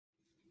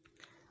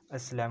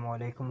अस्सलाम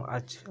वालेकुम।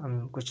 आज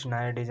हम कुछ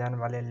नए डिज़ाइन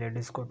वाले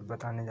लेडीज़ कोट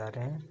बताने जा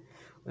रहे हैं।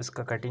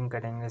 उसका कटिंग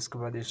करेंगे, उसके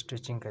बाद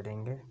स्टिचिंग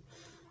करेंगे।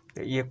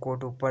 ये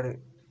कोट ऊपर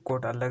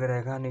कोट अलग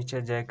रहेगा,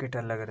 नीचे जैकेट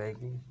अलग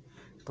रहेगी।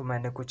 तो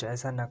मैंने कुछ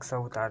ऐसा नक्शा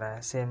उतारा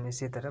है, सेम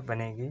इसी तरह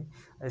बनेगी।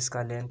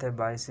 इसका लेंथ है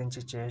 22 इंच,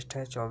 चेस्ट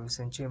है 24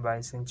 इंची,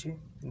 22 इंची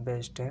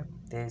वेस्ट है,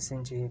 23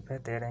 इंची हिप है,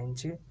 13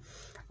 इंची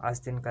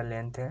आस्तीन का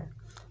लेंथ है,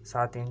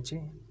 7 इंची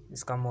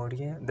इसका मोड़ी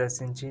है,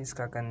 10 इंची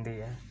इसका कंधी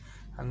है।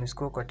 हम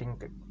इसको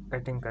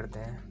कटिंग करते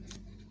हैं।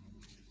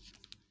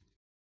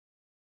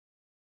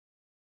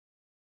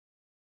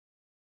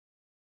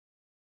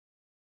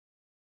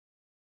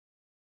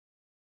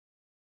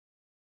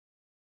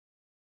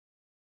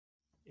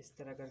 इस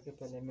तरह करके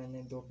पहले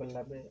मैंने 2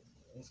 पल्ला पे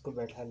इसको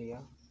बैठा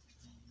लिया।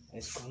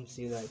 इसको हम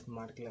सीधा एक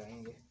मार्क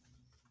लगाएंगे।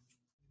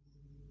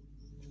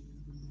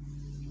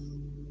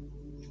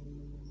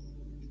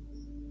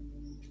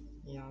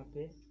 यहाँ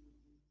पे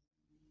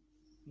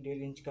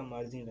 1.5 इंच का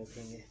मार्जिन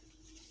रखेंगे।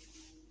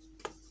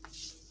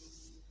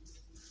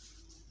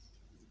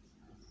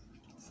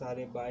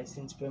 सारे 22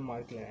 इंच पे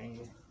मार्क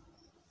लगाएंगे।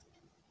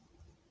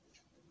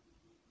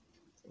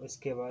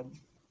 उसके बाद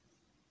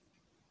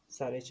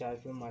 4.5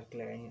 पे मार्क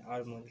लगाएंगे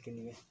आर्म होल के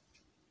लिए।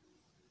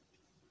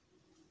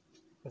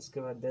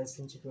 उसके बाद 10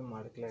 इंच पे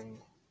मार्क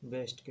लगाएंगे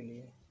वेस्ट के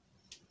लिए।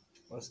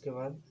 उसके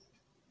बाद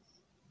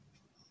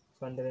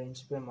 15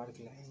 इंच पे मार्क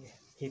लगाएंगे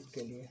हिप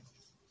के लिए।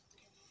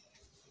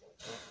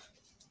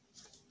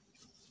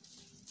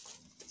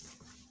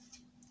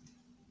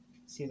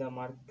 सीधा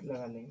मार्क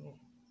लगा लेंगे।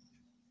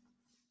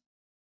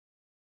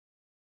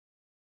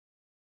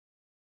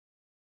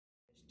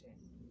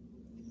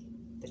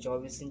 तो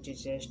 24 इंच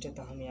चेस्ट है,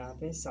 तो हम यहाँ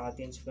पे 7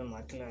 इंच पे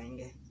मार्क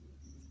लगाएंगे।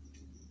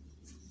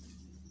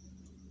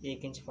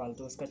 1 इंच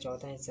फालतू उसका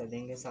चौथा हिस्सा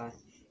देंगे।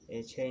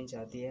 6 इंच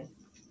आती है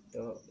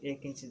तो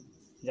 1 इंच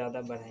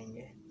ज़्यादा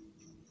बढ़ाएंगे।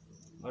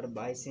 और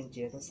 22 इंच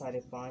है तो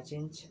 5.5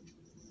 इंच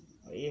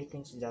और 1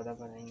 इंच ज़्यादा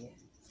बढ़ाएंगे।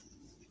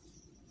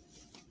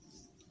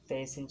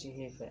 23 इंच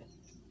हिप है,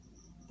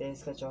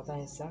 23 का चौथा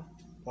हिस्सा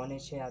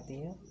 5.25 आती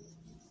है,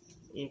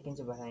 1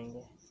 इंच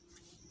बढ़ाएंगे।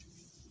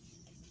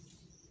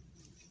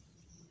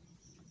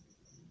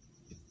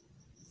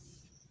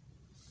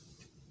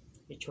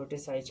 ये छोटे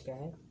साइज का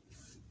है।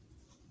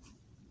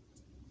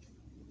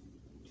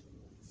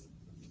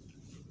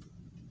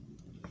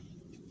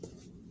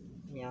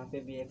 यहाँ पे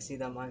भी एक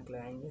सीधा मार्क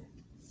लगाएंगे।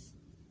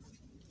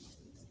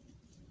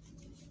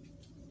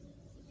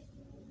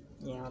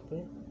 यहाँ पे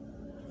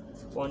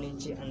 1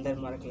 इंच अंदर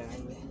मार्क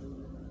लगाएंगे।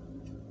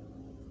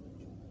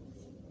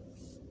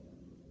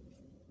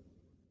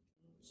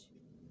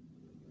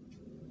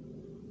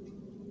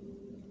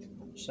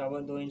 सवा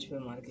 2 इंच पे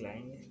मार्क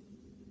लगाएंगे।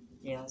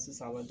 यहाँ से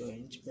सवा 2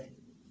 इंच पे।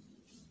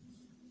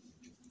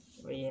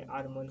 और ये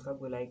आर्म होल का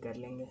गुलाई कर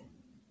लेंगे।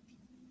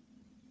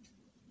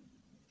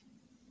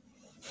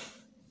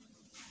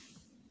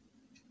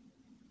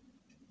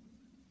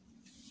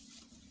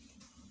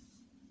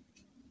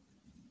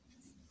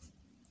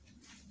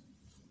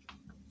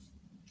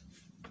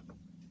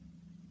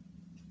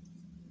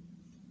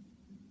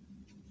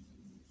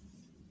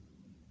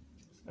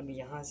 अब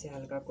यहाँ से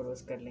हल्का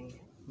क्रॉस कर लेंगे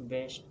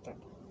वेस्ट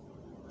तक।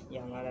 ये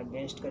हमारा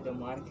वेस्ट का जो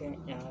मार्क है,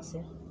 यहाँ से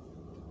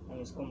हम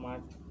इसको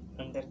मार्क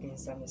अंदर के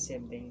हिस्सा में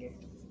शेप देंगे।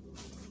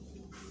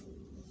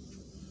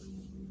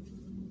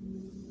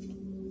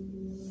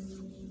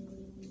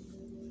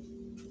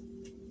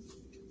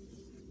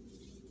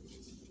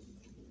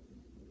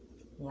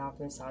 यहाँ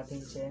पे 7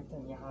 इंच है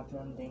तो यहाँ पे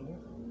हम देंगे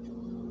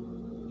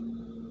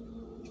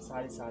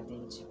 7.5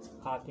 इंच,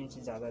 हाफ इंच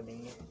ज़्यादा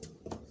देंगे।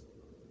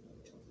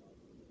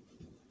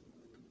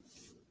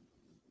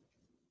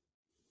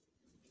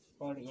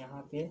 और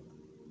यहाँ पे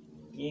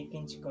 1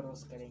 इंच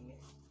क्रॉस करेंगे।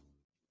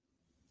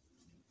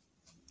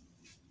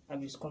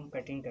 अब इसको हम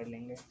कटिंग कर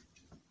लेंगे।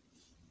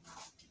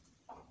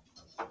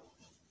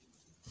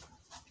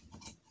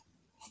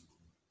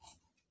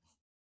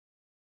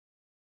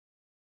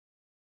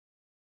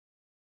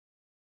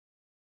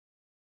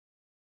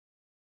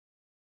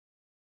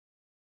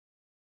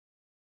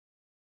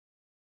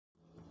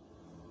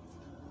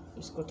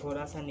 इसको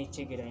थोड़ा सा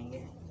नीचे गिराएंगे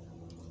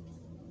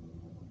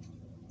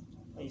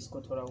और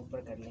इसको थोड़ा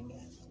ऊपर कर लेंगे।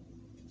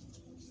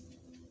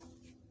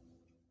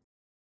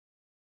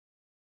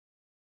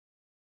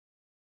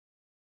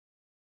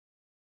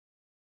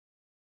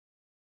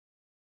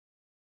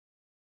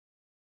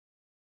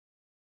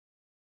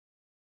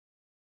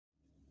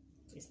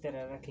 इस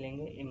तरह रख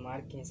लेंगे। ये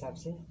मार्क के हिसाब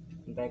से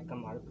बैक का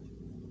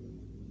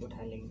मार्क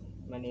उठा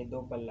लेंगे। मैंने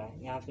 2 पल्ला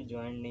है, यहाँ पे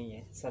जॉइंट नहीं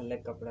है,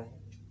 सल्लग कपड़ा है,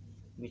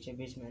 बीचे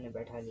बीच मैंने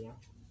बैठा लिया।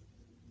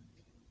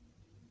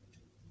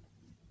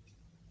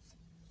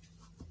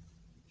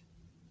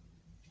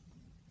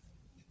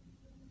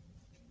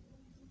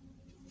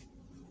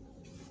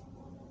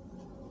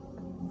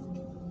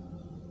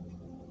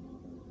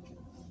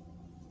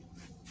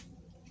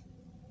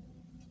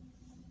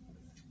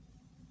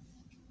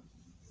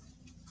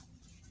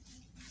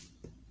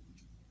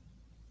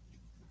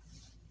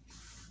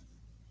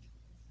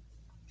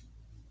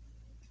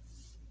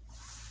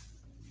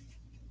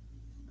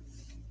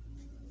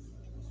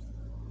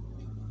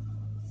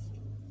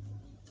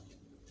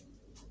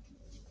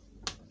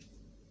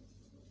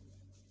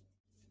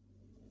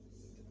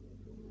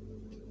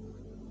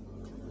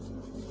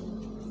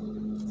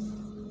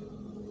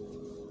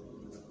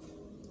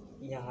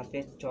 यहाँ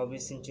पे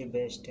 24 इंच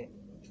वेस्ट है,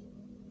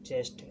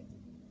 चेस्ट है,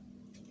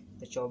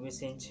 तो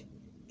 24 इंच,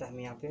 तो हम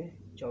यहाँ पे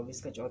 24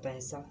 का चौथा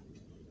हिस्सा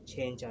 6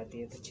 इंच आती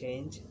है, तो 6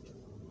 इंच।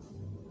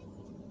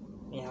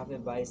 यहाँ पे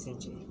 22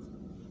 इंच है,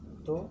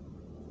 तो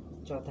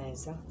चौथा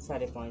हिस्सा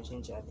 5.5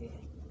 इंच आती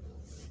है।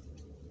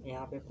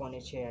 यहाँ पे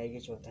 5.25 आएगी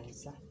चौथा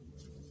हिस्सा।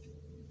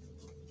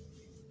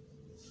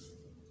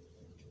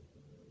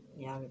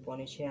 यहाँ पे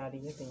 5.25 आ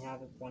रही है, तो यहाँ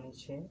पे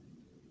 5.25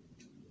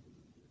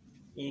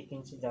 1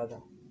 इंच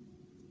ज़्यादा।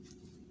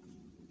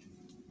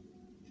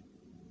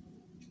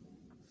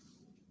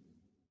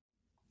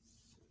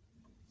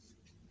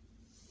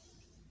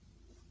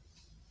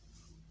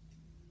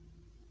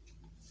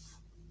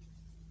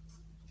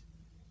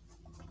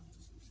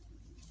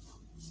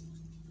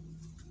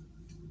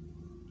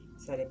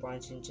 साढ़े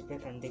 5 इंच पे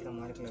कंधे का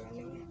मार्क लगा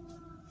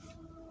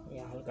लेंगे,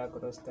 या हल्का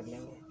क्रॉस कर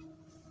लेंगे।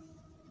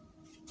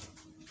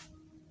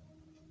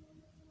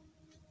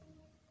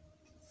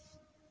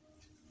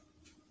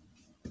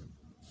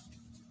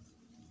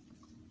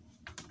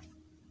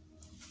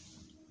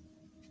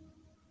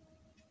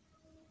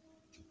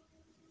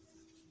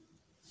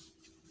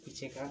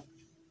 पीछे का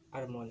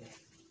अरमोल है।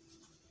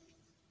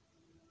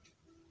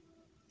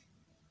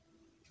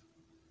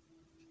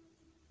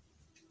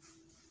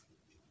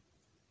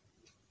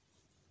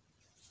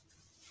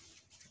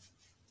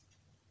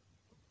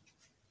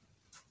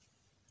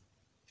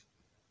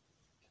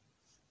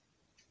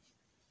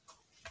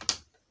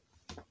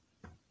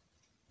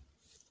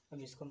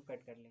 अब इसको हम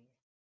कट कर लेंगे।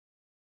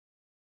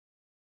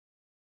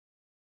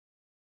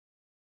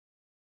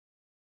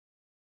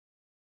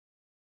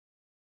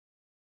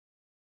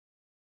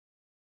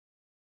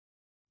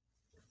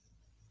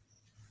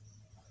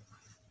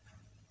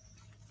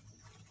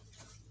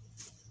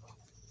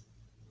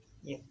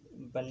 ये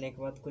बनने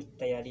के बाद कुछ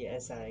तैयारी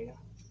ऐसा आएगा।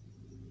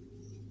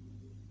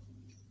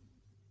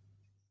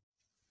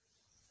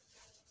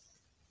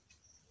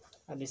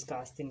 अब इसका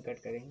आस्तीन कट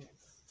करेंगे।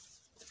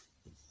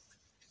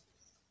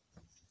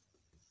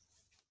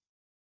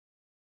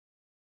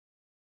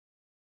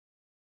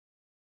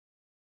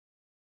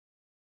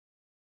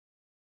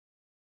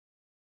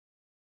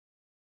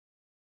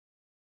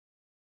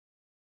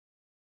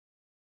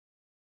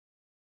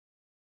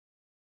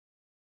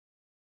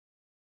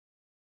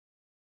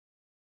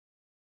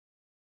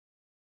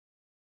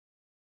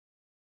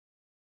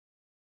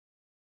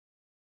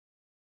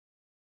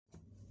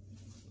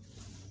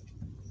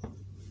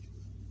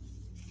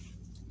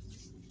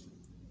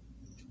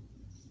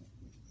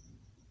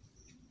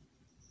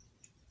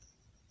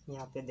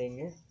 यहाँ पे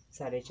देंगे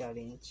 4.5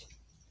 इंच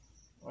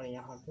और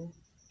यहाँ पे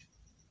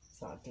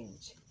 7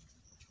 इंच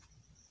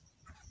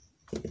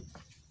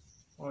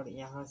और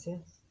यहाँ से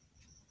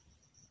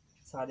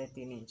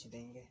 3.5 इंच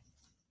देंगे।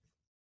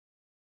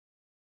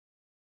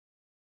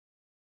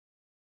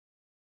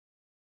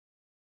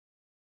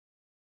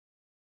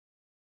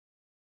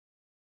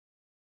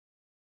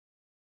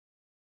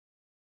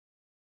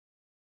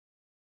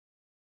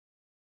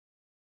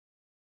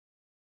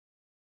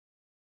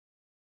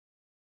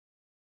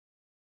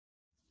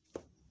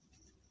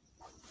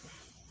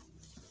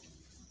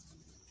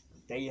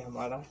 तो ये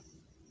हमारा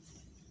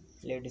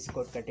लेडीज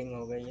कोट कटिंग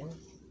हो गई है।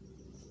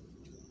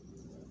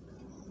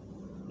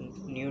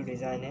 न्यू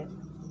डिज़ाइन है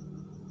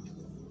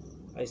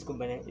और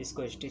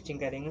इसको स्टिचिंग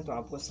करेंगे तो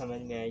आपको समझ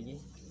में आएगी।